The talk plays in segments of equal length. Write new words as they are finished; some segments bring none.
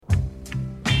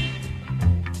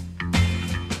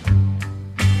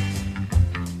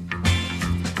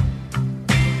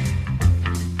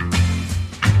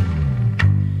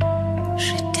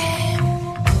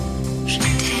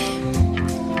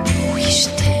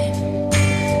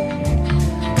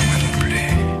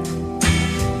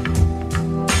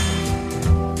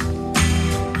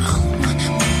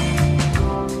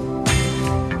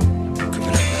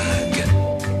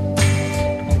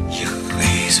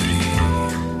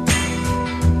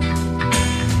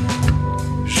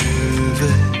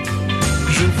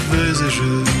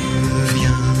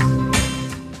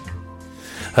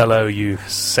Hello, you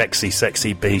sexy,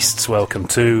 sexy beasts. Welcome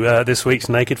to this week's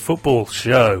Naked Football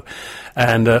Show.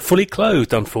 And fully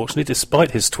clothed, unfortunately,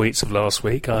 despite his tweets of last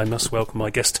week, I must welcome my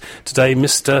guest today,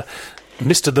 Mr.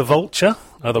 the Vulture,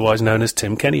 otherwise known as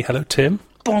Tim Kenny. Hello, Tim.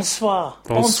 Bonsoir.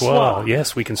 Bonsoir.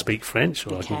 Yes, we can speak French.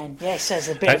 We can. Yes, there's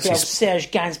a bit of the old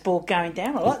Serge Gainsbourg going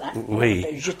down. I like that.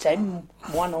 Oui. Je t'aime,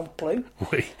 moi non plus.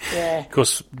 Oui. Yeah. Of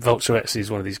course, Vulture actually is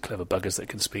one of these clever buggers that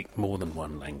can speak more than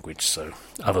one language, so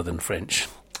other than French.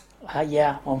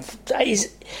 Yeah,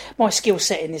 my skill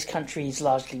set in this country is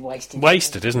largely wasted.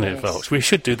 Wasted, isn't it, folks? We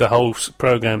should do the whole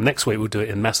programme. Next week we'll do it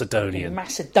in Macedonian. In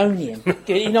Macedonian.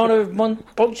 In honour of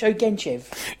Boncho Genchev.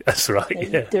 That's right,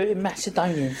 yeah. Do it in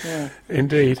Macedonian, yeah.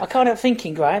 Indeed. I can't help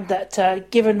thinking, Graham, that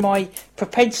given my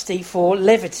propensity for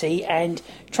levity and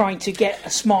trying to get a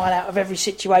smile out of every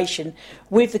situation,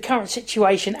 with the current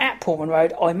situation at Portman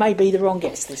Road, I may be the wrong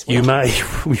guest this week. You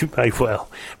may well.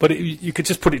 But you could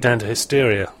just put it down to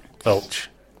hysteria. Vulture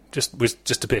was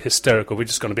just a bit hysterical. We've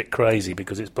just gone a bit crazy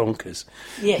because it's bonkers,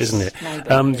 yes, isn't it? Maybe,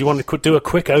 do you want to do a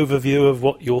quick overview of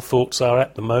what your thoughts are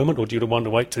at the moment, or do you want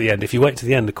to wait to the end? If you wait to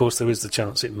the end, of course, there is the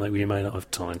chance we may not have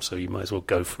time, so you might as well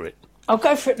go for it. I'll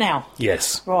go for it now.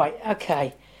 Yes. Right.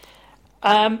 Okay.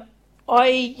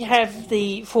 I have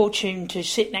the fortune to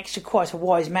sit next to quite a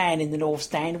wise man in the North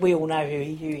Stand. We all know who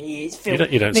he is. You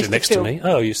don't sit next to me.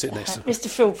 Oh, you sit next to me. Mr.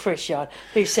 Phil Pritchard,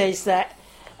 who says that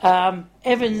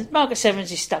Marcus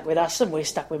Evans is stuck with us and we're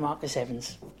stuck with Marcus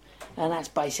Evans. And that's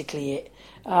basically it.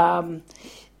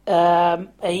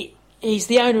 He's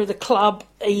the owner of the club.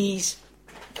 He's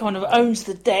kind of owns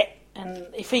the debt. And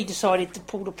if he decided to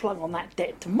pull the plug on that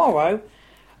debt tomorrow,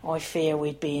 I fear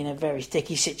we'd be in a very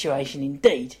sticky situation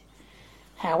indeed.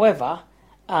 However,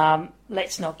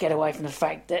 let's not get away from the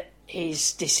fact that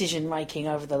his decision-making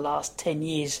over the last 10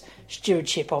 years'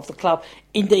 stewardship of the club,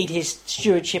 indeed his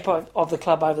stewardship of the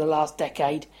club over the last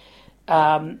decade,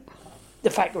 the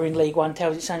fact we're in League One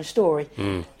tells its own story.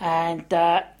 And,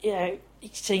 it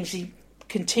seems he's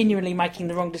continually making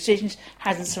the wrong decisions,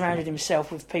 hasn't surrounded himself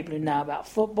with people who know about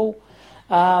football,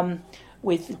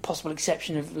 with the possible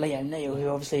exception of Leo Neal, who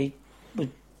obviously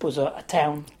was a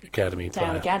town academy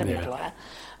player.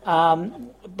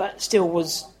 But still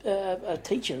was a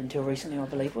teacher until recently, I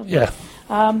believe, wasn't he? Yeah.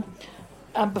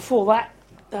 And before that,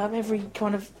 every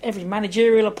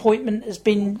managerial appointment has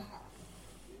been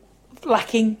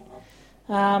lacking,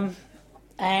 and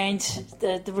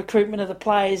the recruitment of the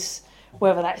players,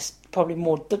 whether that's probably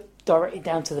more directly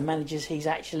down to the managers he's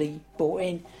actually brought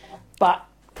in, but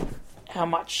how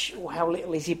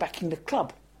little is he backing the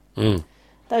club?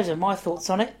 Those are my thoughts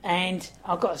on it, and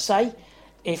I've got to say,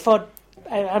 if I'd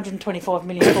 125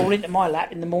 million fall into my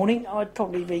lap in the morning, I'd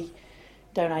probably be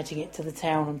donating it to the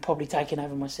town and probably taking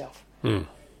over myself. In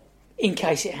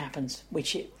case it happens,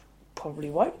 which it probably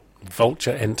won't.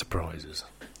 Vulture Enterprises.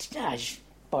 Just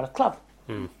buy the club.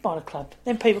 Buy the club.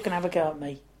 Then people can have a go at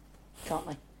me, can't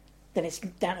they? Then it's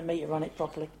down to me to run it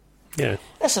properly. Yeah.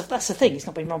 That's the thing, it's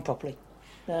not been run properly.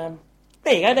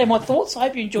 There you go, they're my thoughts. I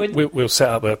hope you enjoyed them. We'll set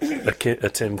up a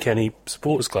Tim Kenny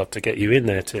supporters club to get you in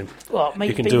there, Tim. Well,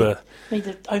 me to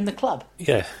own the club.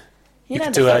 Yeah. You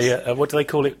could do what do they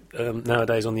call it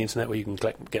nowadays on the internet where you can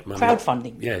get money?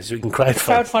 Crowdfunding. Yeah, so you can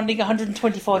crowdfund. Crowdfunding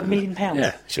 £125 million.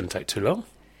 Yeah, shouldn't take too long.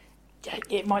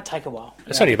 It might take a while.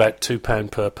 It's only about £2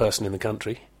 per person in the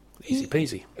country. Easy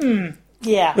peasy.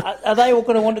 Yeah, are they all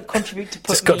going to want to contribute to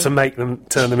put Just got to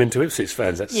turn them into Ipswich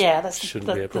fans. That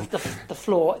shouldn't be a problem. The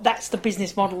floor. That's the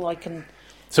business model I can...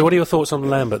 So what are your thoughts on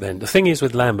Lambert then? The thing is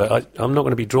with Lambert, I'm not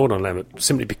going to be drawn on Lambert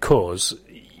simply because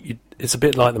it's a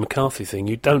bit like the McCarthy thing.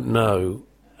 You don't know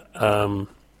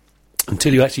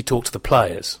until you actually talk to the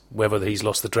players whether he's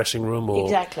lost the dressing room or...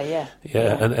 Exactly, yeah.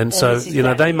 Yeah, and so,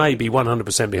 they may be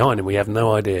 100% behind him. We have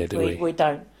no idea, do we? We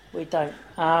don't.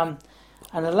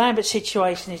 And the Lambert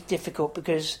situation is difficult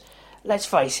because, let's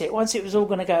face it, once it was all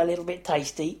going to go a little bit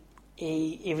tasty,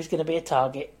 he was going to be a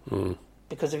target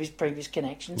because of his previous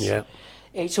connections. Yeah.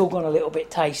 It's all gone a little bit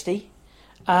tasty.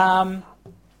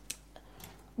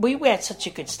 We had such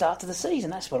a good start to the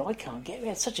season. That's what I can't get. We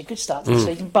had such a good start to the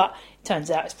season, but it turns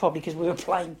out it's probably because we were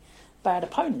playing bad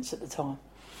opponents at the time.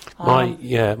 I think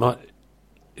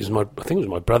it was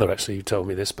my brother actually who told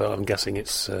me this, but I'm guessing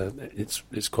it's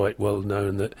quite well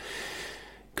known that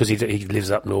because he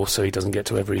lives up north, so he doesn't get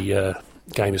to every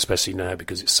game, especially now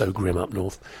because it's so grim up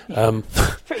north.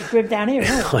 It's pretty grim down here,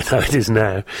 isn't it? I know it is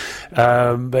now,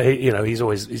 but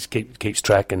he keeps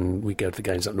track, and we go to the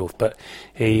games up north. But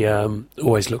he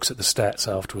always looks at the stats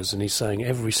afterwards, and he's saying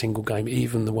every single game,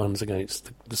 even the ones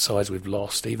against the sides we've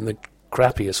lost, even the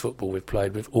crappiest football we've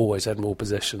played, we've always had more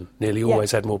possession, nearly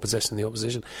always had more possession than the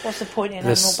opposition. What's the point in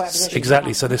having all back possession?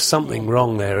 Exactly, so there's something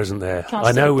wrong there, isn't there?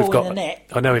 I know we've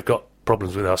got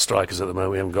problems with our strikers at the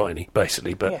moment. We haven't got any,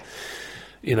 basically, but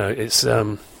it's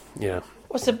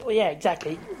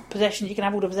exactly. Possession, you can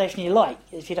have all the possession you like.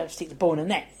 If you don't stick the ball in the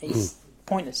net, it's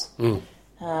pointless.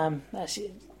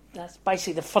 That's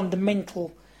basically the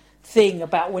fundamental thing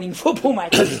about winning football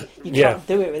matches. You can't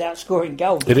do it without scoring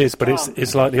goals. It is, but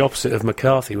it's like the opposite of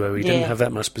McCarthy, where we didn't have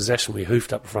that much possession. We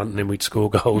hoofed up front and then we'd score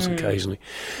goals occasionally.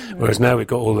 Whereas now we've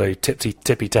got all the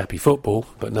tippy-tappy football,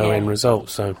 but no end result.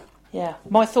 So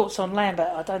my thoughts on Lambert,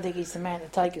 I don't think he's the man to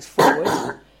take us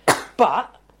forward.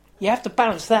 But you have to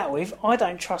balance that with, I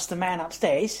don't trust the man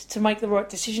upstairs to make the right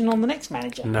decision on the next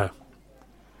manager. No.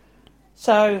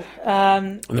 So...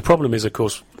 and the problem is, of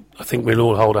course, I think we'll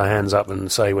all hold our hands up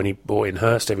and say when he brought in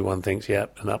Hurst, everyone thinks, an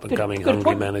up-and-coming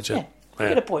hungry manager. Yeah,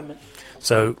 good appointment.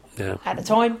 So, at the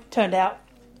time, turned out...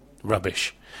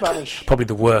 Rubbish. Probably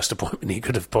the worst appointment he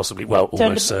could have possibly... Well,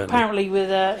 almost certainly. Apparently,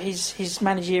 with his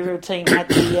managerial team had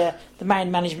the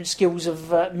man management skills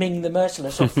of Ming the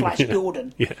Merciless or Flash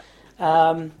Gordon.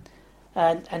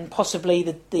 And possibly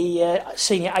the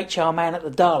senior HR man at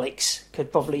the Daleks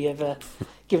could probably have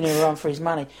given him a run for his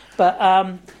money. But...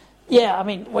 I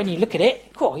mean, when you look at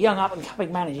it, young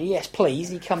up-and-coming manager, yes, please.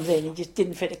 He comes in, he just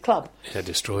didn't fit the club. Yeah,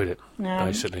 destroyed it,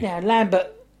 basically. Lambert,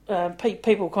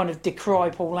 people kind of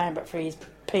decry Paul Lambert for his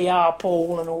PR,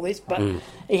 Paul, and all this, but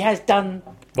he has done...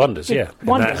 Wonders, in that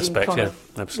aspect,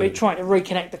 absolutely. We're trying to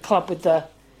reconnect the club with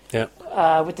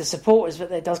the supporters, but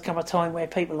there does come a time where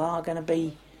people are going to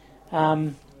be...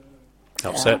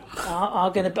 upset.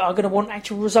 Are going to want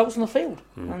actual results on the field,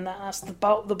 and that's the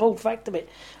bald fact of it.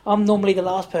 I'm normally the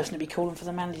last person to be calling for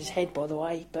the manager's head, by the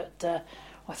way, but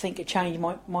I think a change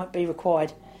might be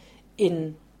required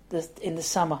in the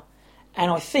summer,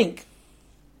 and I think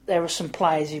there are some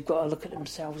players who've got to look at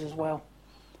themselves as well,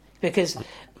 because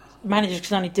managers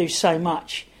can only do so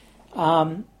much.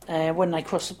 When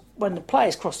the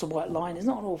players cross the white line, there's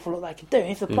not an awful lot they can do.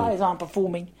 And if the players aren't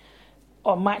performing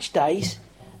on match days,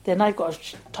 then they've got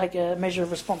to take a measure of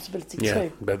responsibility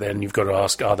too. But then you've got to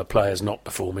ask, are the players not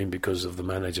performing because of the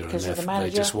manager? They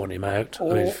just want him out?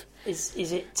 Or is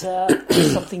it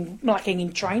something lacking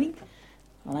in training?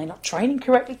 Are they not training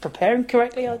correctly, preparing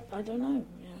correctly? I don't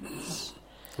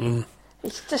know.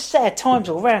 It's just sad times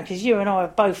all round, because you and I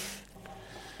have both,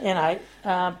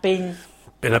 been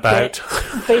about.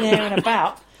 Been here and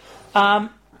about.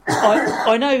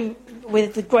 I know,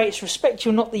 with the greatest respect,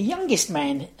 you're not the youngest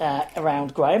man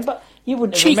around, Graham, but you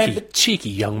wouldn't have remembered... Cheeky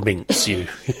young minx, you.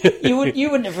 you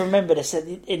wouldn't have remembered us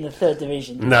in the third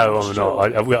division. No, I'm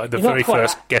not. The very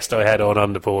first guest I had on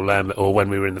under Paul Lambert, or when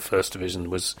we were in the first division,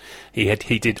 was I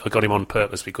got him on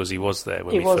purpose because he was there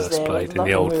when we first played in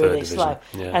the old third division.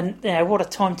 And what a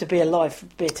time to be alive,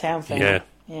 be a town fan.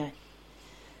 Yeah.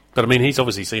 But I mean, he's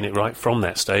obviously seen it right from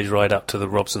that stage, right up to the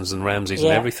Robsons and Ramseys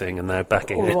and everything, and they're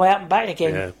backing all the way up and back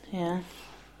again. Yeah.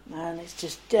 And it's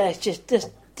just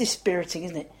dispiriting,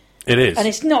 isn't it? It is. And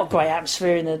it's not a great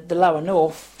atmosphere in the lower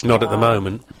north. Not at the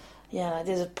moment. Yeah,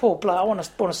 there's a poor bloke. I want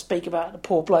to speak about the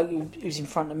poor bloke who's in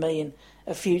front of me and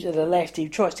a few to the left who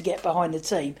tries to get behind the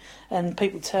team, and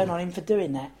people turn on him for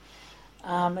doing that.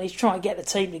 He's trying to get the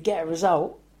team to get a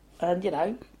result. And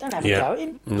don't have a go at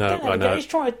him. No, I know. He's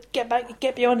trying to get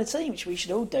behind the team, which we should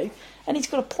all do. And he's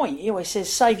got a point. He always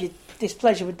says, save your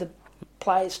displeasure with the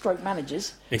players, stroke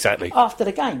managers. Exactly. After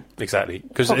the game. Exactly.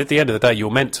 Because at the end of the day,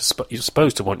 you're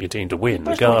supposed to want your team to win,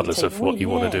 regardless of what you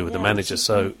want to do with the manager.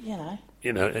 So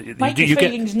make your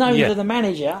feelings known to the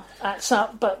manager.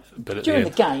 But during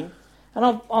the game,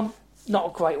 and I'm not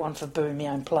a great one for booing my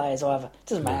own players either. It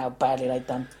doesn't matter how badly they've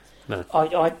done. No.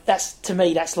 That's to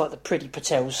me. That's like the Priti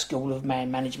Patel's school of man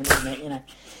management, isn't it?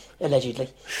 Allegedly.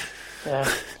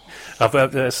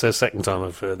 That's the second time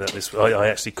I've heard that. I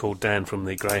actually called Dan from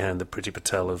the Greyhound the Priti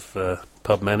Patel of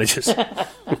pub managers.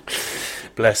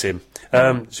 Bless him.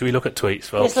 Should we look at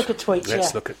tweets? Let's look at tweets.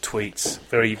 Let's look at tweets.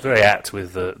 Very, very apt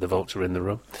with the Vulture in the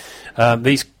room.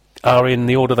 These are in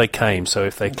the order they came, so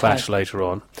if they clash later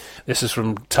on. This is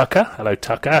from Tucker. Hello,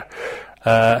 Tucker.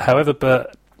 However,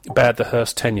 bad the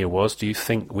Hurst tenure was, do you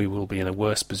think we will be in a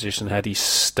worse position had he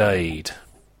stayed?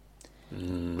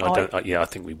 I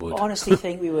think we would. I honestly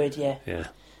think we would, yeah.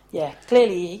 Yeah.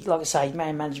 Clearly, like I say,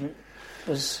 man management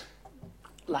was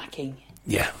lacking.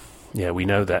 Yeah, we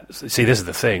know that. See, this is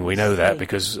the thing. We know that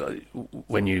because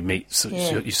when you meet,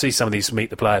 you see some of these meet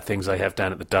the player things they have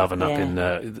down at the Dove and up in,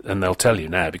 and they'll tell you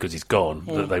now because he's gone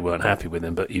that they weren't happy with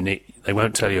him. But they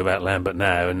won't tell you about Lambert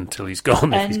now until he's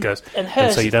gone. If he goes,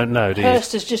 and so you don't know, do you?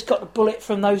 Hurst has just got the bullet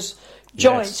from those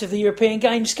Giants of the European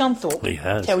game, Scunthorpe. He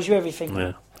has. Tells you everything.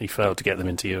 Yeah, he failed to get them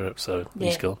into Europe, so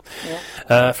he's gone.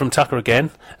 Yeah. From Tucker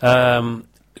again,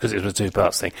 because it was a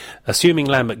two-parts thing. Assuming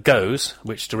Lambert goes,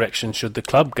 which direction should the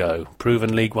club go?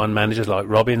 Proven League One managers like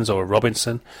Robbins or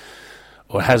Robinson,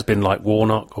 or has been like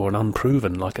Warnock, or an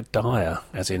unproven like a Dyer,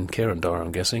 as in Kieran Dyer,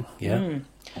 I'm guessing. Yeah.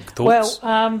 Thoughts?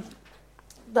 Well,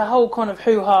 the whole kind of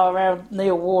hoo-ha around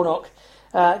Neil Warnock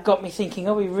got me thinking,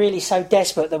 are we really so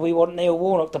desperate that we want Neil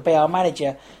Warnock to be our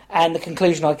manager? And the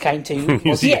conclusion I came to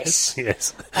was yes.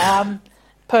 Yes.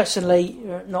 Personally,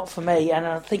 not for me, and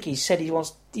I think he's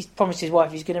promised his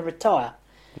wife he's going to retire.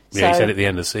 Yeah, he said at the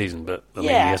end of the season, but he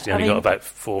has only got about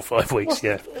 4 or 5 weeks.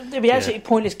 It'd be absolutely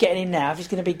pointless getting him now if he's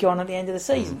going to be gone at the end of the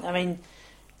season. I mean,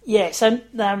 so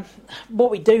what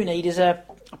we do need is a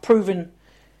proven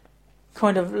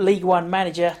kind of League One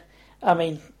manager. I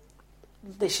mean,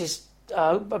 this is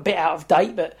a bit out of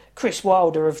date, but Chris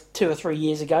Wilder of 2 or 3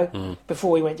 years ago,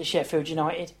 before he went to Sheffield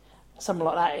United,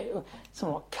 someone like that,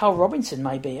 someone like Carl Robinson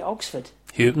maybe at Oxford.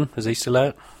 Houghton, is he still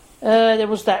out? There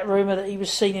was that rumour that he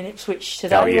was seen in Ipswich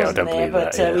today, wasn't there?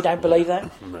 But we don't believe that.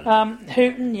 No.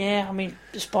 Houghton, I mean,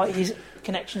 despite his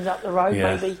connections up the road,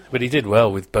 maybe. But he did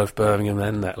well with both Birmingham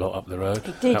and that lot up the road.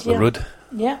 He did, up the road.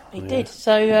 Yeah, he did.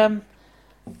 So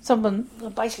someone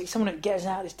who can get us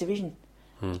out of this division.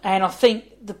 And I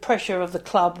think the pressure of the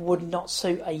club would not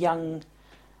suit a young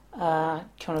kind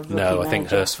of rookie No, I think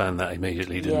manager. Hurst found that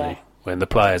immediately, didn't he? When the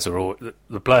players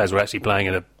were actually playing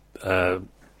at a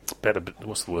better,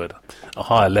 what's the word? A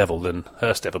higher level than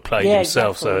Hurst ever played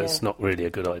himself, exactly, so it's not really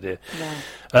a good idea.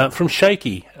 No. From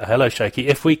Shaky, hello Shaky,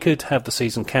 if we could have the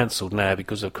season cancelled now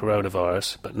because of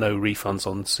coronavirus, but no refunds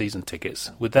on season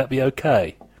tickets, would that be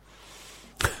okay?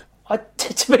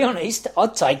 To be honest,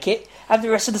 I'd take it. Have the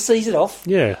rest of the season off.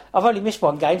 Yeah. I've only missed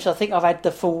one game, so I think I've had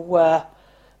the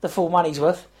full money's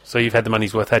worth. So you've had the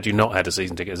money's worth had you not had a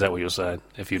season ticket, is that what you're saying?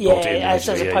 If you bought it as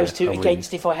opposed to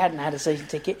against if I hadn't had a season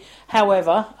ticket.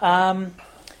 However,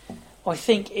 I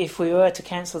think if we were to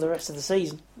cancel the rest of the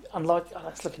season,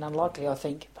 that's looking unlikely, I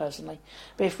think, personally.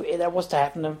 But if that was to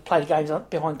happen and play the games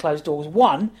behind closed doors,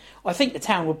 I think the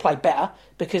town would play better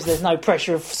because there's no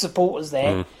pressure of supporters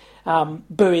there.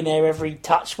 Booing their every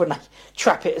touch when they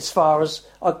trap it as far as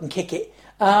I can kick it.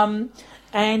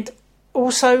 And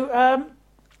also,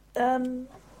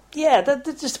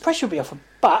 just the pressure will be off them.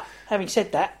 But, having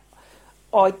said that,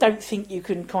 I don't think you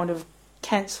can kind of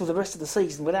cancel the rest of the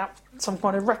season without some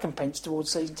kind of recompense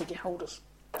towards season ticket holders.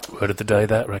 Word of the day,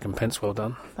 that recompense, well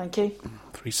done. Thank you.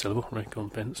 3-syllable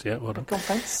recompense, well done.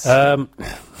 Recompense.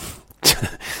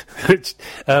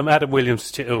 Adam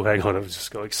Williams. Oh, hang on, I just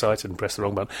got excited and pressed the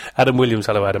wrong button. Adam Williams,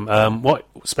 hello Adam. What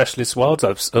specialist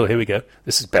wildlife? Oh, here we go.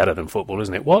 This is better than football,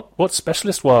 isn't it? What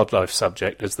specialist wildlife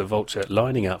subject is the Vulture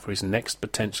lining up for his next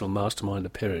potential mastermind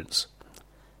appearance?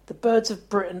 The birds of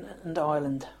Britain and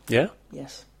Ireland. Yeah?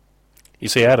 Yes. You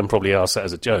see, Adam probably asked that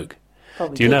as a joke.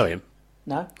 Probably Do you did. know him?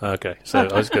 No. Okay, so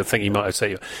I was going to think he might have said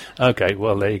you. Okay,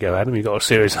 well, there you go, Adam. You got a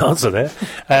serious answer there.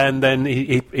 And then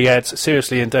he adds,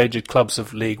 seriously endangered clubs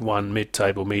of League One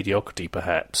mid-table mediocrity,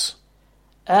 perhaps.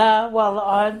 Well,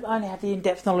 I only have the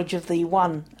in-depth knowledge of the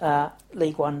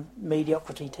League One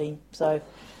mediocrity team, so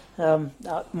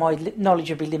my knowledge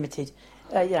will be limited.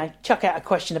 Chuck out a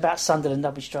question about Sunderland,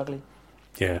 I'll be struggling.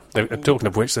 Yeah. Talking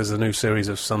of which, there's a new series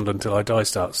of Sunderland Till I Die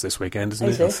starts this weekend, isn't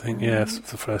it? I think. Yeah, it's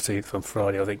the 13th on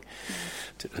Friday, I think.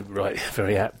 Right,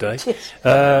 very apt day.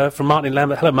 From Martin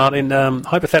Lambert. Hello, Martin.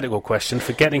 Hypothetical question,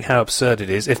 forgetting how absurd it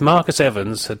is. If Marcus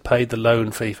Evans had paid the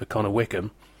loan fee for Connor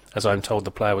Wickham, as I'm told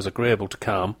the player was agreeable to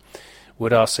calm,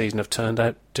 would our season have turned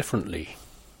out differently?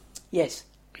 Yes.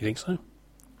 You think so?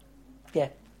 Yeah.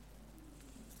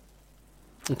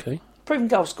 Okay. Proven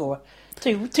goal scorer.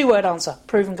 Two-word answer.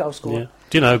 Proven goal scorer. Yeah.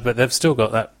 Do you know, but they've still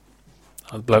got that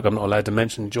bloke I'm not allowed to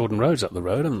mention, Jordan Rhodes, up the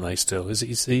road, haven't they still? Is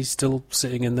he still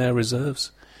sitting in their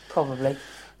reserves? Probably.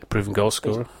 A proven goal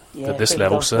scorer? Yeah, at this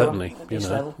level, certainly.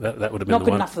 Level. That would have been not the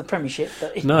good one. enough for the Premiership,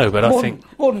 but no, but I think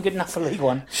more than good enough for League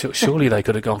One. Surely they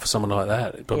could have gone for someone like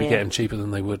that. It'd probably get him cheaper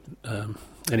than they would.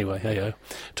 Anyway, hey-ho.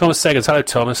 Thomas Seggers, hello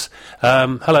Thomas.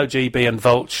 Hello GB and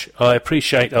Vulture. I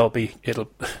appreciate it'll be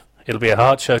a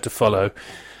hard show to follow.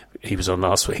 He was on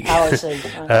last week. Oh, I see.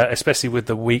 Especially with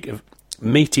the week of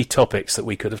meaty topics that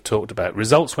we could have talked about.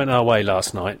 Results went our way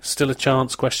last night. Still a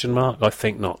chance, ? I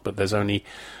think not, but there's only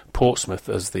Portsmouth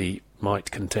as the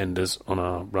might contenders on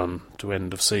our run to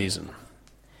end of season.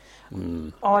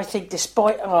 I think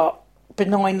despite our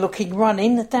benign-looking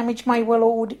run-in, the damage may well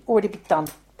already be done.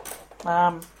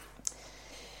 I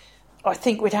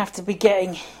think we'd have to be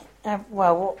getting...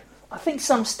 I think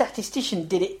some statistician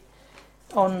did it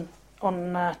on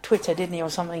Twitter, didn't he, or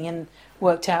something, and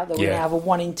worked out that we now have a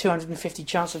 1 in 250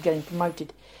 chance of getting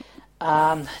promoted.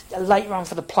 A late run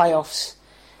for the playoffs.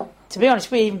 To be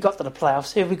honest, we even got to the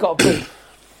playoffs. Who have we got to beat?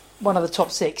 One of the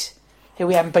top 6, who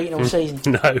we haven't beaten all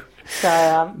season. No.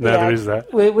 So, there is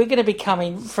that. We're going to be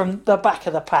coming from the back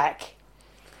of the pack.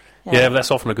 Yeah, but that's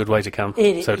often a good way to come.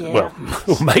 Well,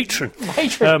 matron.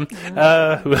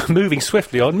 Moving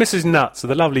swiftly on, Mrs. Nuts,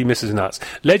 the lovely Mrs. Nuts.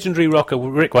 Legendary rocker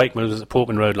Rick Wakeman was at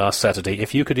Portman Road last Saturday.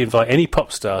 If you could invite any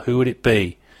pop star, who would it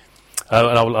be?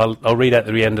 And I'll read out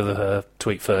the end of the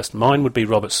tweet first. Mine would be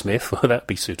Robert Smith. Well, that'd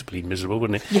be suitably miserable,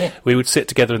 wouldn't it? Yeah. We would sit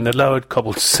together in the lowered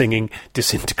cobbled singing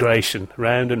Disintegration.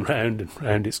 Round and round and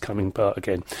round it's coming part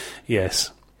again.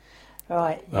 Yes.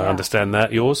 Right. I understand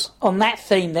that. Yours? On that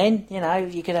theme then,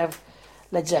 you could have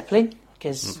Led Zeppelin,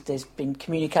 because there's been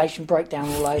communication breakdown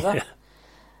all over.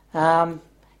 Yeah.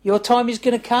 Your time is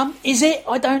going to come. Is it?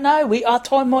 I don't know. Our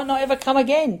time might not ever come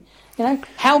again.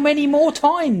 How many more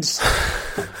times?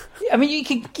 I mean,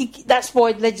 that's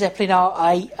why Led Zeppelin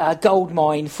are a gold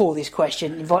mine for this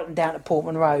question. Invite them down to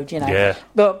Portman Road, Yeah.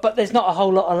 But there's not a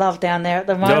whole lot of love down there at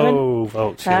the moment. No,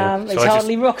 Vulture. It's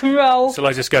hardly rock and roll. Shall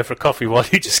I just go for a coffee while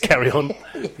you just carry on?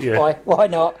 Yeah. Why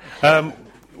not?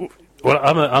 Well,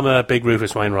 I'm a big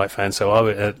Rufus Wainwright fan, so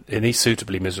and he's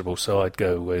suitably miserable, so I'd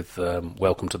go with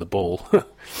Welcome to the Ball.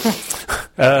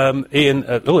 Ian,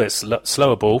 it's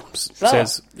slower ball,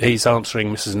 says he's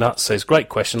answering Mrs. Nuts, says, great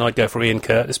question, I'd go for Ian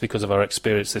Curtis because of our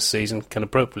experience this season, can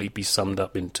appropriately be summed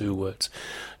up in 2 words.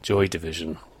 Joy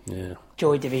Division, yeah.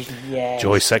 Joy Division, yeah.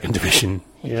 Joy Second Division,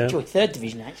 yeah. Joy Third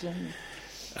Division, actually.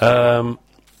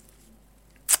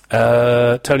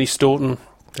 Tony Staunton,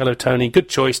 hello Tony, good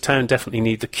choice, Town definitely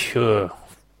need the Cure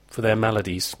for their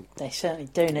maladies. They certainly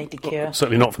do need the Cure.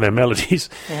 Certainly not for their melodies.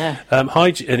 Yeah.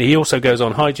 And he also goes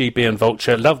on, hi GB and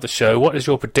Vulture, love the show. What is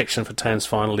your prediction for Town's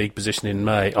final league position in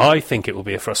May? I think it will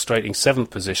be a frustrating 7th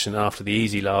position after the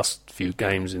easy last few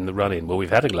games in the run-in. Well, we've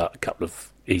had a couple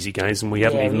of easy games and we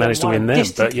haven't even managed to win them.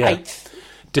 But yeah,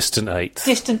 distant 8th.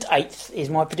 Distant 8th is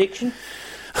my prediction.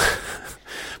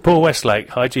 Paul Westlake,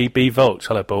 hi GB Vulture,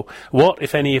 hello Paul. What,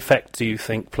 if any, effect do you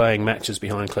think playing matches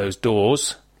behind closed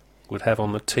doors would have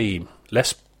on the team?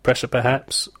 Less pressure,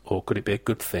 perhaps, or could it be a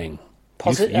good thing?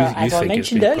 Positive, as I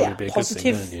mentioned earlier,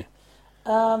 positive.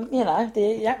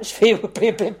 The atmosphere would be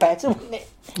a bit better, wouldn't it?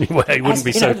 Well, it wouldn't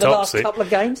be so toxic. The last couple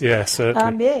of games. Yeah,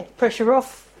 certainly. Pressure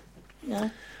off. Yeah.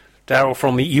 Daryl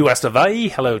from the US of A.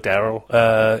 Hello, Daryl.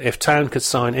 If Town could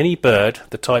sign any bird,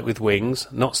 the type with wings,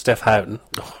 not Steph Houghton,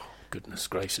 oh, goodness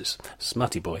gracious,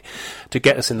 smutty boy, to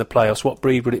get us in the playoffs, what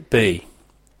breed would it be?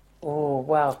 Oh,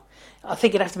 well, I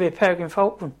think it'd have to be a peregrine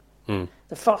falcon.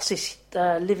 The fastest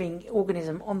living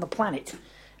organism on the planet,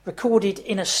 recorded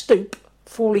in a stoop,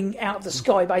 falling out of the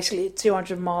sky basically at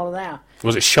 200 miles an hour.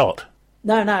 Was it shot?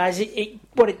 No, as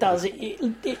what it does,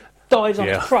 it dives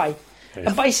onto prey,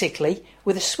 and basically,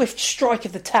 with a swift strike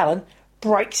of the talon,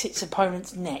 breaks its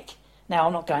opponent's neck. Now,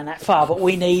 I'm not going that far, but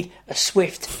we need a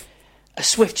swift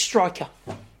striker.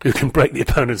 Who can break the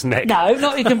opponent's neck? No,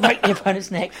 not who can break the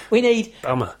opponent's neck. We need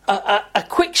a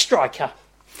quick striker.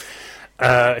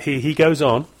 He goes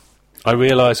on. I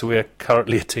realise we're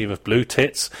currently a team of blue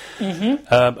tits.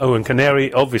 Mm-hmm. And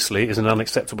Canary, obviously, is an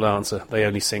unacceptable answer. They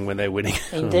only sing when they're winning.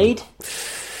 Indeed.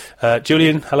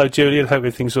 Julian, hello Julian, hope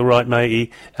everything's all right,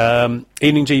 matey.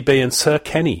 Evening GB and Sir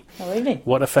Kenny. Good evening.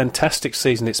 What a fantastic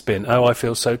season it's been. Oh, I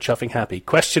feel so chuffing happy.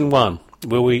 Question 1,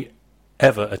 will we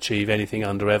ever achieve anything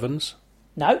under Evans?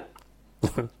 No.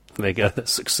 There you go,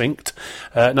 that's succinct.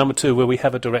 Number 2, will we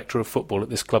have a director of football at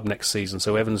this club next season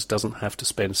so Evans doesn't have to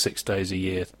spend 6 days a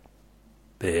year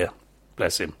there?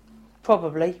 Bless him.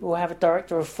 Probably. We'll have a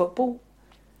director of football.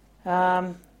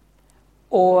 Or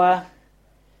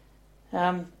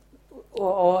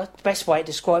the best way to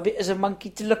describe it is a monkey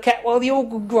to look at while the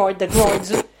organ grinder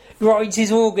grinds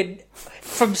his organ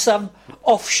from some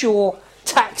offshore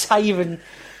tax haven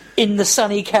in the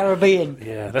sunny Caribbean.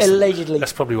 Yeah, allegedly.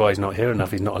 That's probably why he's not here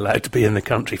enough. He's not allowed to be in the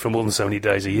country for more than so many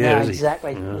days a year, no, is he?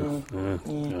 Exactly. Well,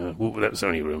 that was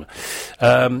only a rumour.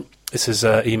 This is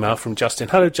an email from Justin.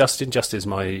 Hello, Justin. Justin's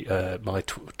my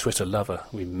Twitter lover.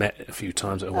 We met a few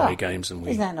times at away games, and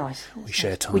isn't that nice? We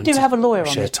share time. We do have a lawyer on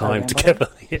share this time program, together.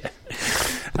 Yeah.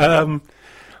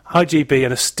 Hi, GB,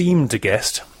 an esteemed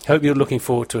guest. Hope you're looking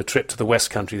forward to a trip to the West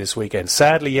Country this weekend.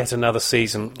 Sadly, yet another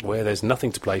season where there's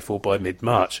nothing to play for by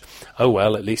mid-March. Oh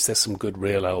well, at least there's some good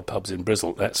real old pubs in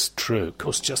Bristol. That's true. Of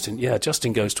course,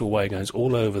 Justin goes to away games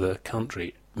all over the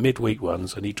country. Midweek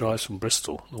ones, and he drives from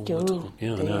Bristol all the time.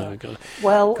 Yeah, I know.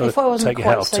 Well, if I wasn't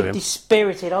quite so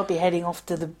dispirited, I'd be heading off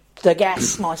to the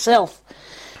gas myself.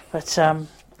 But I'm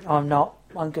not.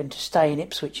 I'm going to stay in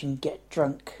Ipswich and get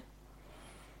drunk.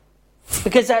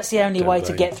 Because that's the only Don't way to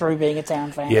blame get through being a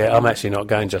Town fan. Yeah, I'm actually not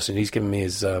going, Justin. He's given me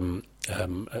his...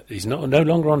 he's no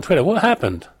longer on Twitter. What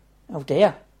happened? Oh,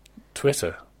 dear.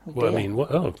 Twitter? Oh, Well, I dear. mean,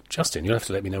 what? Oh, Justin, you'll have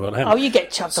to let me know what happened. Oh, you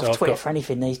get chucked So off I've Twitter got- for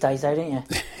anything these days, though, don't you?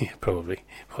 Yeah, probably.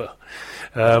 Well,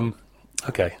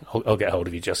 okay, I'll get hold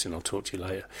of you, Justin. I'll talk to you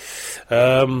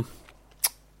later.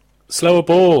 Slower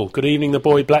ball. Good evening, the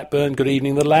boy Blackburn. Good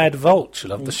evening, the lad Vulture.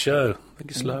 Love the show.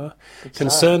 Thank you, Slower.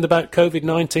 Concerned about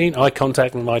COVID-19? I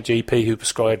contacted my GP, who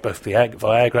prescribed both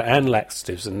Viagra and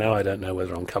laxatives, and now I don't know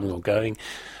whether I'm coming or going.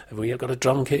 Have we got a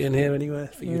drum kit in here anywhere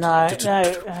for you? No, we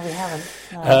haven't.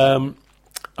 No.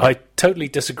 I totally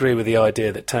disagree with the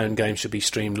idea that Town games should be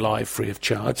streamed live free of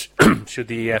charge. Should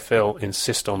the EFL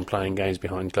insist on playing games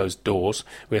behind closed doors?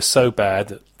 We're so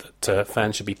bad that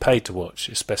fans should be paid to watch,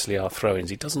 especially our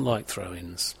throw-ins. He doesn't like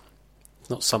throw-ins. It's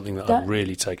not something that I've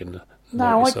really taken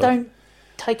notice of. Don't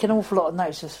take an awful lot of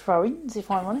notice of throw-ins,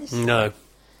 if I'm honest. No,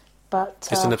 But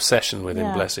it's an obsession with him,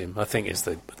 yeah. bless him. I think it's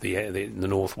the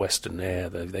northwestern air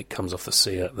that comes off the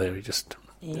sea up there. He just...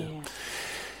 Yeah.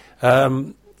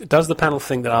 Does the panel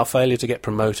think that our failure to get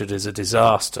promoted is a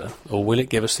disaster, or will it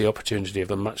give us the opportunity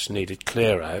of a much-needed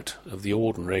clear-out of the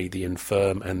ordinary, the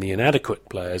infirm and the inadequate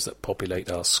players that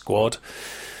populate our squad?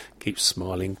 Keep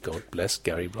smiling. God bless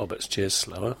Gary Roberts. Cheers,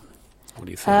 Slower. What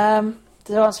do you think?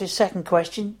 To answer his second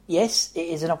question, yes, it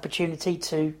is an opportunity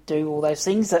to do all those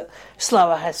things that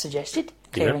Slower has suggested,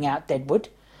 clearing out Deadwood.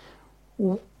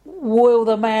 Will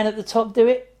the man at the top do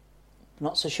it?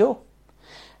 Not so sure.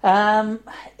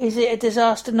 Is it a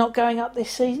disaster not going up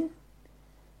this season?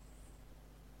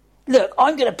 Look,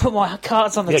 I'm going to put my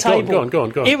cards on the table. Go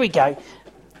on. Here we go.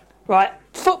 Right,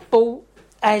 football,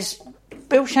 as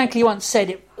Bill Shankly once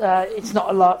said, it's not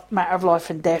a matter of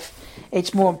life and death.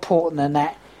 It's more important than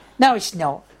that. No, it's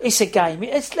not. It's a game.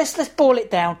 Let's boil it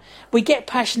down. We get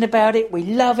passionate about it. We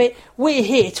love it. We're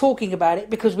here talking about it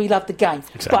because we love the game.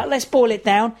 Exactly. But let's boil it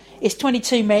down. It's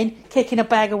 22 men kicking a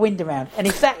bag of wind around. And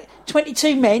if that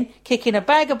 22 men kicking a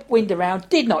bag of wind around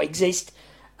did not exist,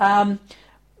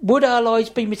 would our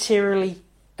lives be materially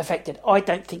affected? I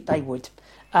don't think they would.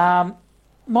 My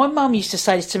mum used to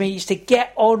say this to me, used to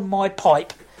get on my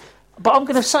pipe. But I'm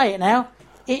going to say it now.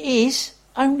 It is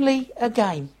only a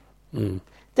game.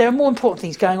 There are more important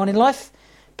things going on in life.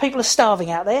 People are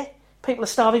starving out there. People are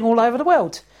starving all over the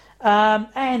world.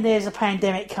 And there's a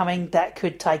pandemic coming that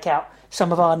could take out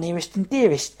some of our nearest and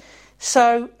dearest.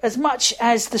 So as much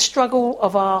as the struggle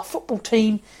of our football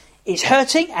team is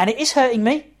hurting, and it is hurting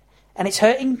me, and it's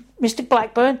hurting Mr.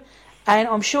 Blackburn, and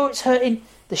I'm sure it's hurting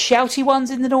the shouty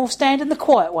ones in the North Stand and the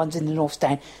quiet ones in the North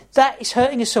Stand, that is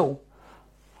hurting us all.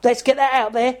 Let's get that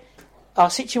out there. Our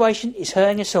situation is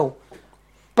hurting us all.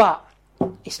 But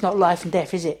it's not life and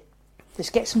death, is it? Let's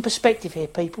get some perspective here,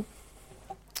 people.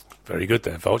 Very good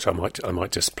there, Vulture. I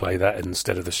might just play that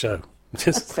instead of the show.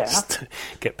 Just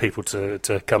get people to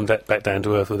come back down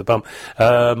to earth with a bump.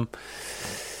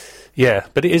 Yeah,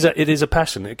 but it is a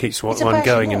passion. It keeps one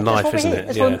going in life, isn't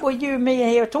it? That's what you and me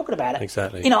here are talking about it.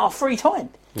 Exactly. In our free time.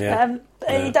 Yeah.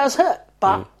 It does hurt,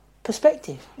 but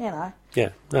perspective, you know. Yeah,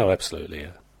 no, absolutely,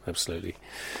 yeah. Absolutely.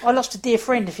 I lost a dear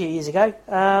friend a few years ago,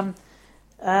 and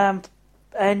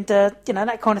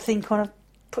that kind of thing kind of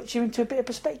puts you into a bit of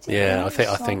perspective. Yeah, I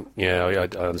think, I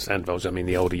understand, Vulture. I mean,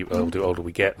 the older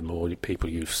we get, the more people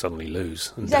you suddenly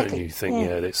lose, and exactly. don't you think?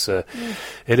 It's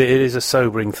it is a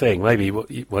sobering thing. Maybe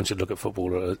one should look at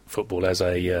football as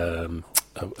a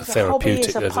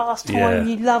therapeutic, as a pastime.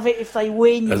 You love it if they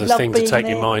win. As a thing to take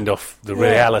your mind off the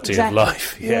reality of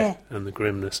life, and the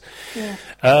grimness.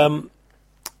 Yeah.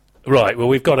 Right. Well,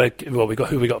 we've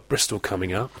got Bristol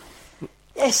coming up.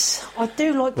 Yes, I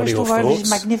do like What are Bristol your Rovers' thoughts?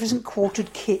 magnificent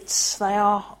quartered kits. They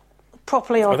are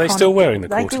properly iconic. Are they still wearing the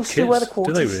quartered They kits? still wear the Do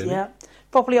quarters, they really? yeah.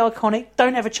 Properly iconic.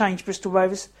 Don't ever change Bristol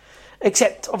Rovers,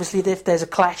 except obviously if there's a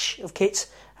clash of kits.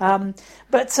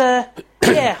 Bristol,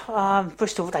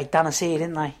 they done us here,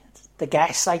 didn't they? The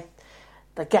gas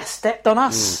stepped on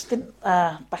us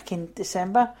back in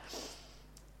December.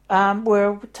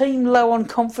 We're a team low on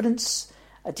confidence,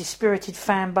 a dispirited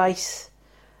fan base.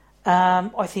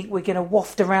 I think we're going to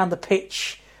waft around the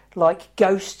pitch like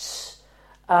ghosts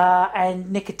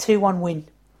and nick a 2-1 win.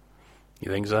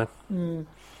 You think so?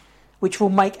 Which will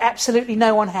make absolutely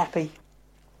no one happy.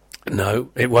 No,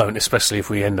 it won't, especially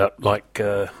if we end up like,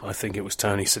 I think it was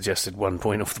Tony suggested 1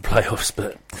 point off the playoffs,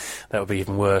 but that would be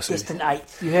even worse. Distant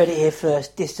eighth. You heard it here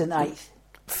first. Distant eighth.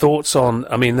 Thoughts on,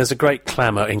 I mean, there's a great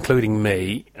clamour, including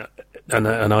me, and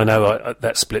I know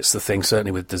that splits the thing,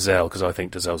 certainly with Dazelle, because I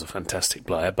think Dazelle's a fantastic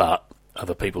player, but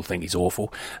other people think he's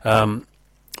awful. The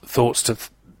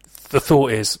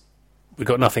thought is, we've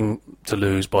got nothing to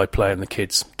lose by playing the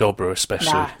kids, Dobra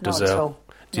especially, Nah, not at Dazelle. all.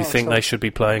 Do you Not think at all. they should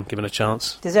be playing, given a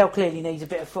chance? Dazelle clearly needs a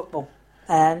bit of football.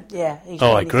 And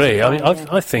I agree. I mean,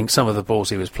 I think some of the balls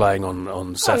he was playing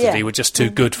on Saturday were just too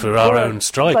good for our own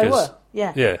strikers. They were,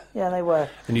 yeah. Yeah. Yeah, they were.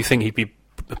 And you think he'd be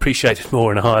appreciated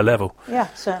more in a higher level? Yeah,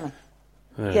 certainly.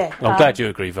 Yeah. I'm glad you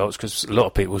agree, Volts, because a lot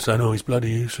of people are saying, "Oh, he's bloody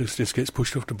useless. Just gets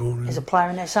pushed off the ball." There's a player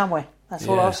in there somewhere. That's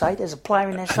all I'll say. There's a player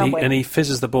in there somewhere. And he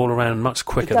fizzes the ball around much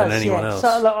quicker than anyone else.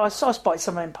 So, look, I spotted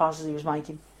some of them passes he was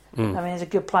making. I mean, there's a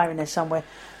good player in there somewhere.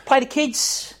 Play the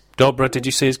kids. Dobra, did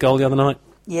you see his goal the other night?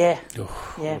 Yeah.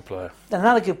 Oh, yeah. What a player.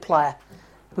 Another good player.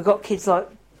 We've got kids like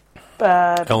El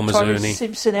Tyrese Mazzuni.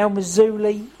 Simpson, El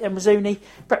Mazzuni.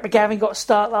 Brett McGavin got a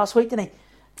start last week, didn't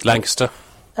he? Lancaster.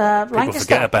 People Lancaster.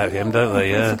 forget about him, don't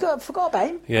they? Yeah. Forgot about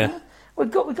him. Yeah.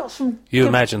 We've got some. You good-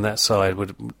 imagine that side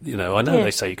would, I know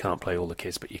they say you can't play all the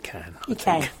kids, but you can. You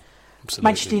can. Absolutely.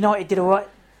 Manchester United did all right.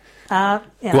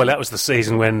 Well, that was the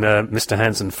season when Mr.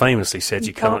 Hansen famously said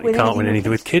you can't win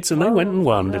anything with kids, and they went and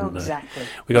won, didn't they? Exactly.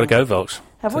 We got to go, Volks.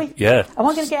 Have we? Yeah. Am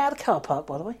I going to get out of the car park,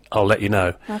 by the way? I'll let you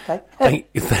know. Okay. Thank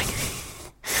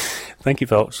you,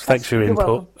 Volks. Thanks for your You're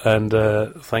input, and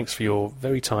thanks for your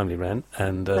very timely rant,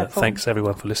 and thanks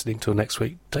everyone for listening. Till next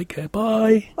week. Take care.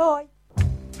 Bye. Bye.